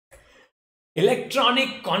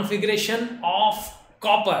Electronic configuration of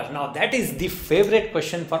copper. Now that is the favorite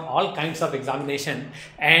question for all kinds of examination,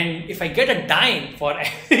 and if I get a dime for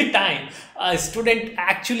every time a student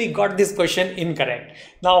actually got this question incorrect.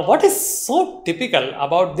 Now what is so typical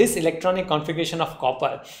about this electronic configuration of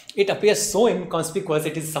copper? It appears so inconspicuous.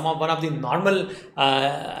 It is one of the normal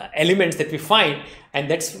elements that we find, and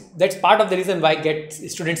that's part of the reason why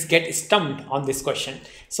students get stumped on this question.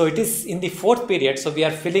 So it is in the fourth period, so we are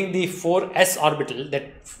filling the 4s orbital that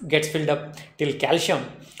gets filled up till calcium.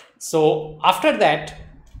 So after that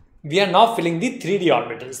we are now filling the 3d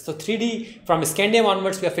orbitals. So 3d, from scandium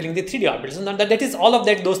onwards we are filling the 3d orbitals, and that is all of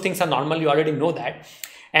that. Those things are normal, you already know that.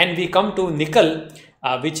 And we come to nickel,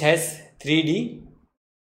 which has 3d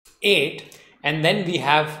 8, and then we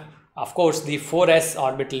have, of course, the 4s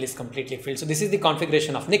orbital is completely filled. So this is the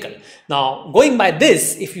configuration of nickel. Now going by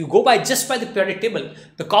this, if you go by just by the periodic table,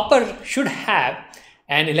 the copper should have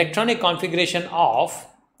an electronic configuration of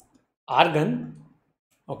argon,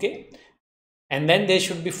 okay, and then there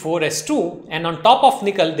should be 4s2, and on top of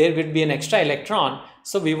nickel there will be an extra electron,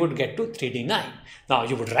 so we would get to 3d9. Now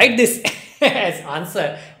you would write this as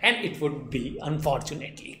answer, and it would be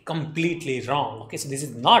unfortunately completely wrong. Okay, so this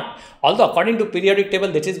is not, although according to periodic table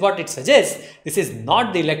that is what it suggests, this is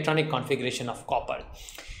not the electronic configuration of copper.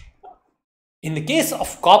 In the case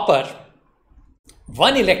of copper,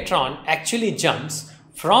 one electron actually jumps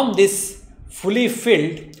from this fully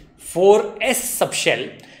filled 4s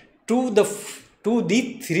subshell to the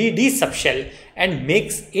 3d subshell and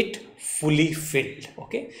makes it fully filled.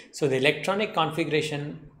 Okay, so the electronic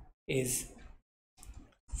configuration is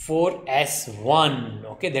 4s1.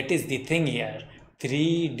 okay, that is the thing here,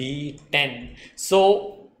 3d10.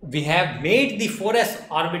 So we have made the 4s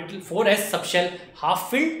orbital, 4s subshell half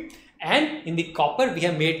filled, and in the copper we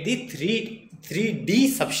have made the 3d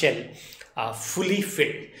subshell fully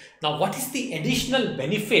filled. Now what is the additional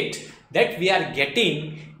benefit that we are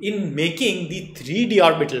getting in making the 3d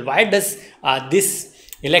orbital? Why does this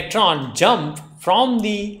electron jump from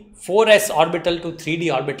the 4s orbital to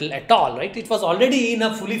 3d orbital at all, right? It was already in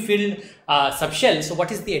a fully filled subshell. So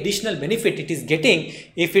what is the additional benefit it is getting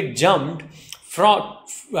if it jumped from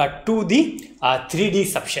to the 3d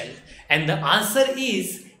subshell? And the answer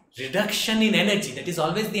is reduction in energy. That is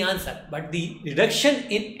always the answer. But the reduction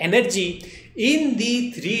in energy in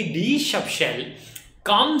the 3d subshell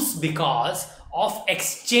comes because of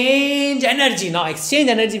exchange energy. Now exchange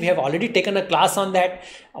energy, we have already taken a class on that.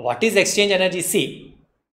 What is exchange energy? See,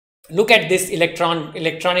 look at this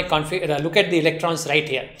electronic config. Look at the electrons right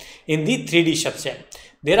here in the 3d subshell.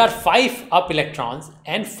 There are 5 up electrons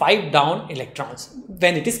and 5 down electrons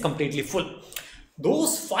when it is completely full.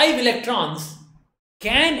 Those 5 electrons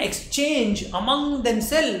can exchange among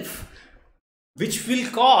themselves, which will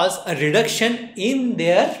cause a reduction in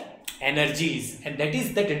their energies, and that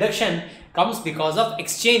is, the reduction comes because of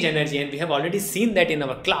exchange energy, and we have already seen that in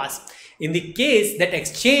our class. In the case that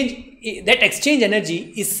exchange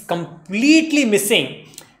energy is completely missing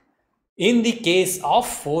in the case of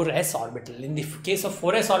 4s orbital. In the case of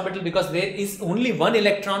 4s orbital, because there is only one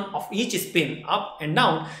electron of each spin up and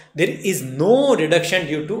down, there is no reduction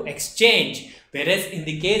due to exchange. Whereas in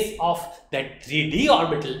the case of that 3d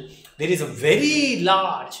orbital, there is a very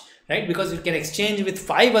large, right, because you can exchange with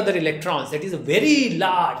 5 other electrons. That is a very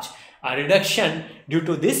large reduction due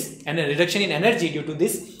to this, and a reduction in energy due to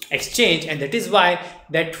this exchange, and that is why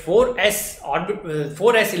that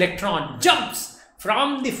 4s electron jumps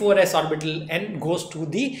from the 4s orbital and goes to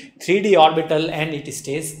the 3d orbital, and it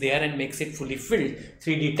stays there and makes it fully filled,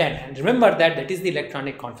 3d10. And remember that that is the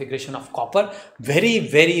electronic configuration of copper. Very,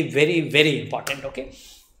 very, very, very important. Okay,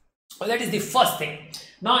 well, that is the first thing.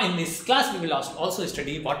 Now in this class we will also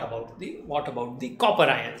study what about the copper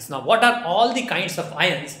ions. Now what are all the kinds of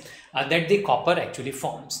ions that the copper actually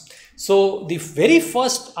forms? So the very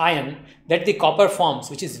first ion that the copper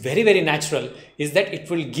forms, which is very, very natural, is that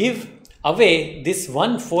it will give away this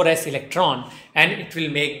one 4s electron and it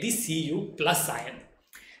will make the Cu plus ion.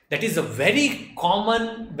 That is a very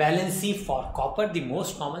common valency for copper, the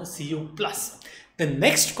most common, Cu plus. The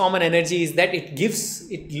next common energy is that it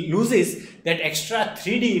loses that extra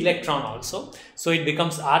 3d electron also. So it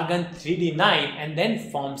becomes argon 3d9 and then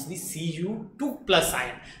forms the Cu2 plus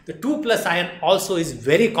ion. The 2 plus ion also is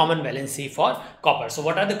very common valency for copper. So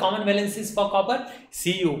what are the common valencies for copper?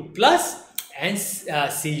 Cu plus and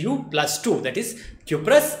Cu plus 2, that is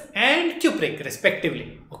cuprous and cupric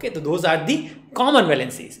respectively. Okay, so those are the common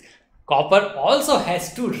valencies. Copper also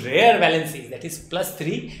has 2 rare valencies, that is plus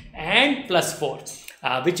 3 and plus 4,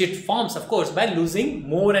 which it forms, of course, by losing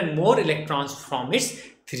more and more electrons from its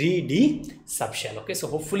 3D subshell. Okay, so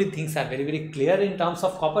hopefully things are very clear in terms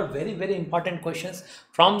of copper. Very important questions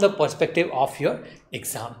from the perspective of your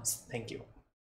exams. Thank you.